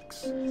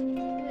brakes.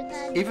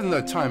 Even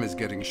though time is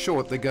getting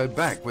short, they go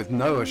back with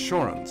no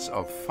assurance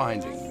of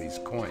finding these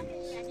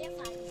coins.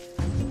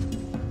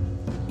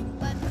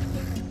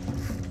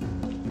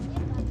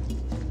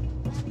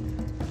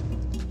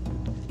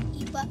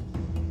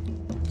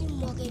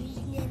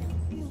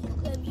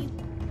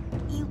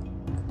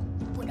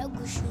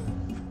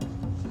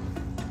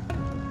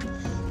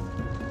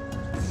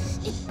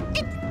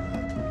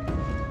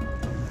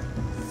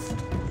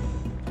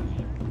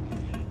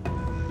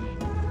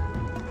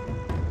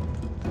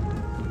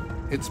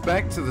 It's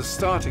back to the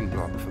starting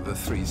block for the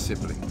three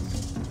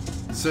siblings.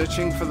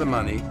 Searching for the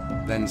money,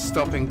 then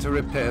stopping to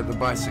repair the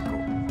bicycle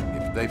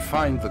if they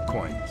find the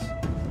coins.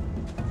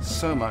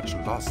 So much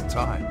lost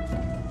time.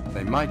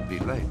 They might be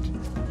late.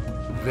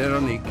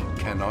 Véronique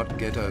cannot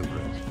get over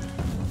it.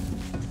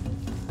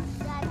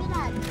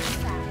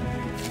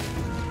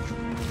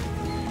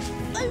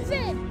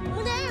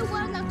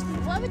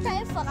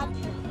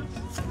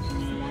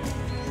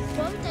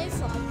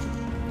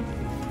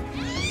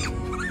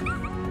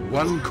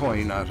 One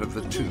coin out of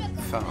the two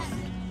found.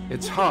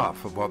 It's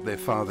half of what their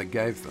father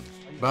gave them,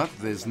 but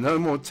there's no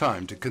more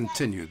time to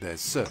continue their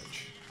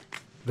search.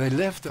 They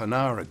left an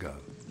hour ago,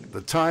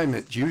 the time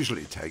it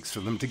usually takes for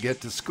them to get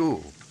to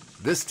school.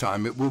 This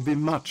time it will be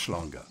much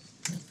longer.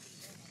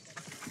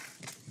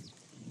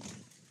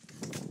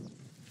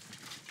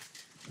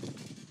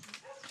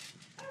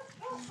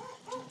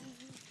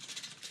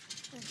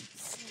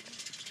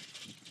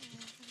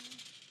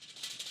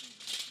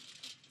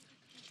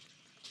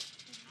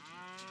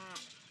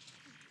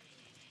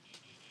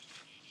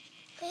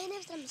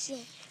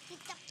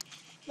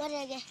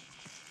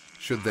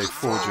 Should they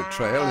forge a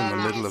trail in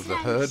the middle of the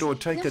herd or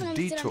take a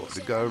detour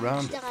to go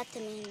around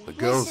it? The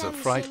girls are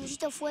frightened.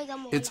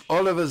 It's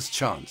Oliver's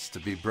chance to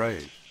be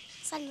brave.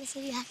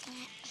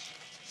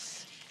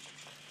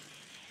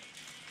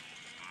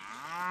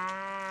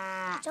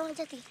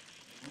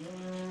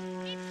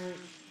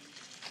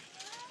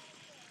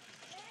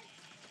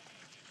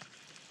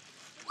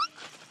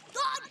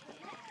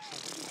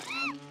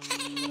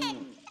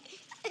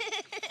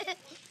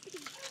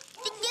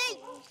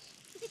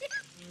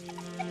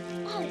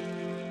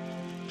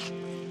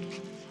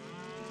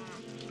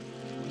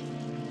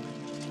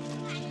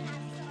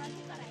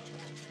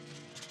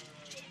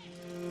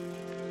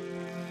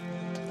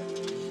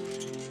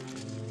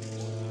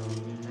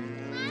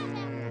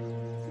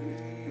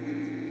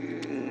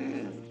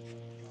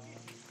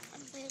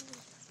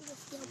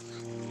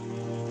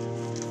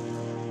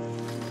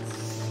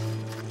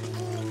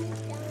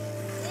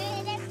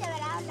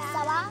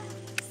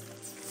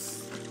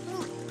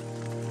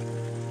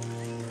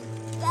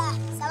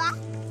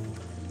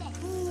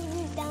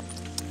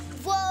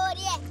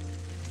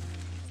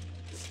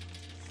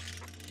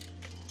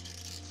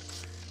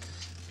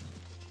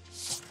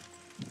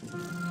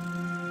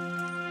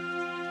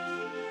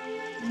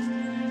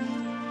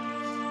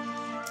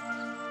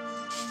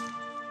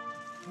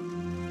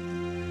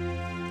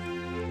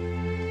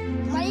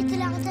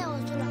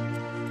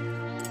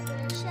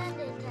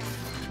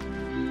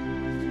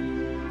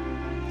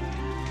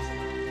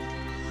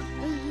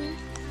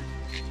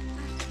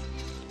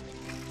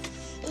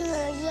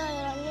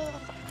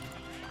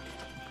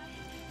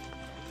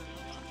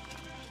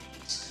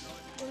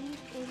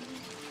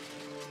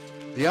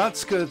 The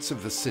outskirts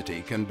of the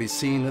city can be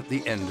seen at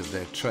the end of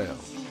their trail,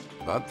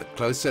 but the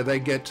closer they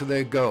get to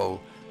their goal,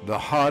 the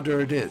harder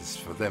it is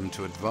for them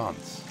to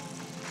advance.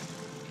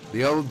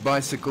 The old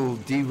bicycle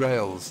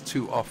derails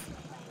too often.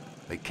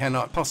 They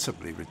cannot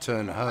possibly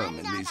return home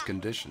in these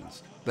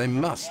conditions. They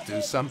must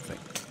do something.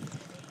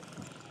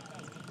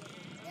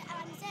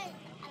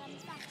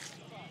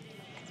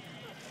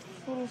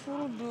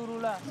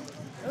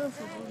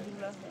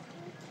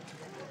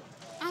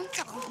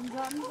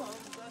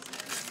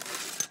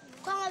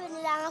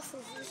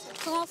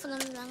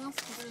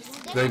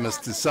 They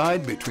must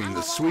decide between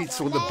the sweets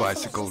or the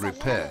bicycle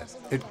repair.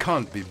 It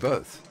can't be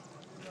both.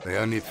 They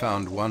only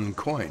found one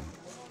coin,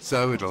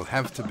 so it'll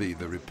have to be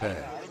the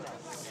repair.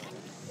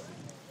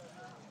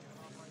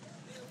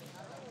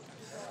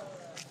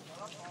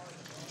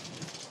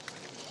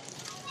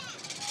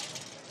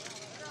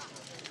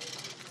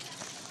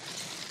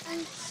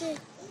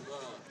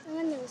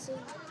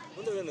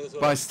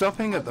 By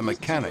stopping at the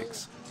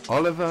mechanics,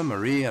 Oliver,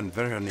 Marie and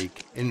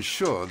Véronique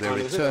ensure they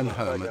return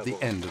home at the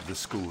end of the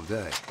school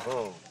day.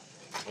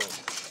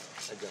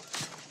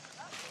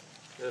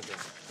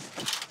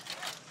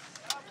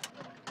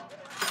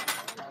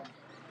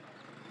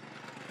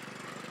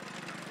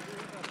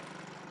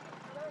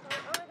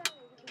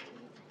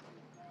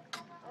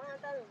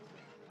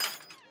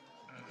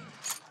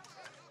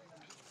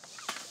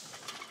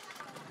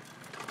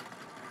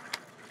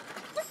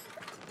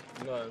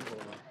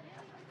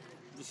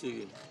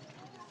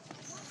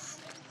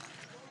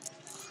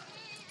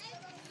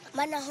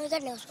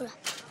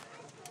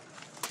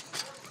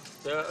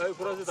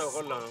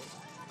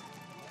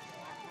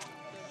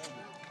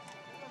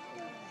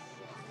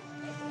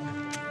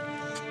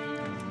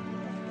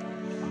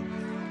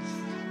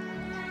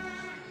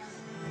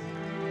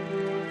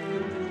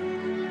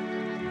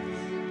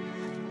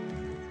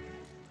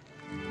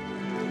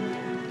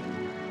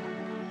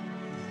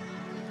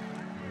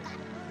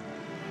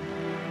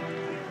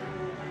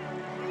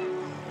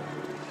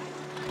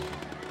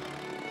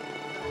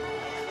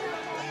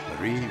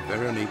 Marie,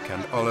 Véronique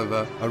and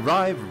Oliver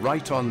arrive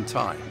right on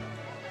time.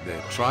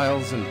 Their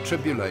trials and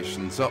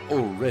tribulations are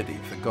already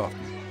forgotten.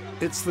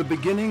 It's the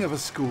beginning of a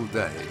school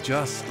day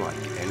just like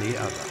any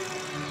other.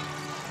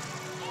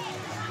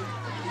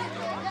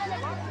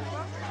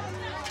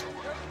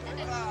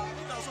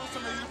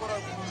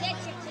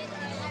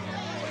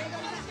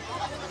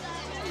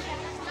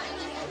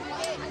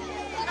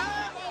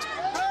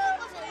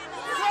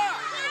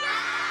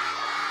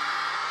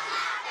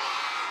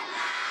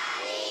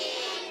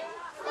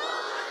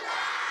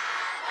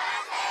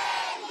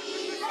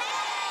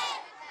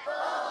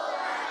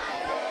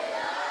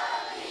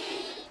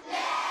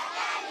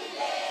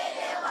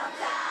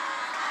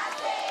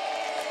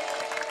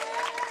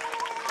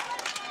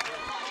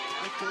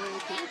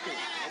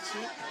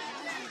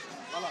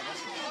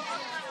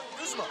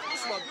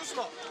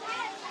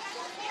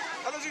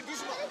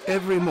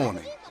 Every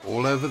morning,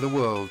 all over the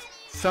world,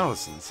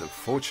 thousands of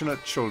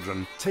fortunate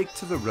children take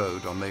to the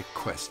road on their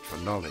quest for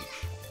knowledge.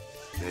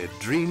 Their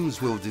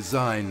dreams will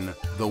design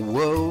the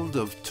world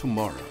of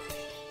tomorrow.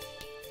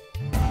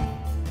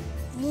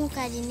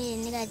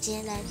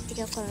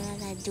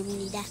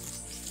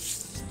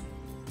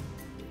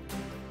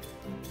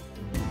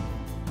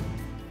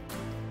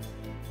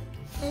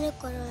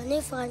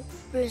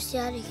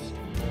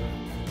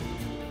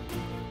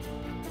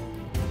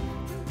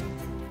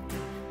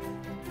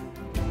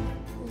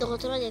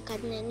 Doctor de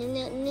Cadne,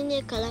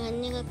 Nini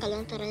Kalanga,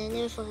 Kalan Tarana,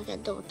 never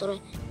forget Doctor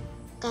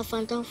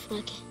Kafanton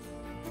Frank.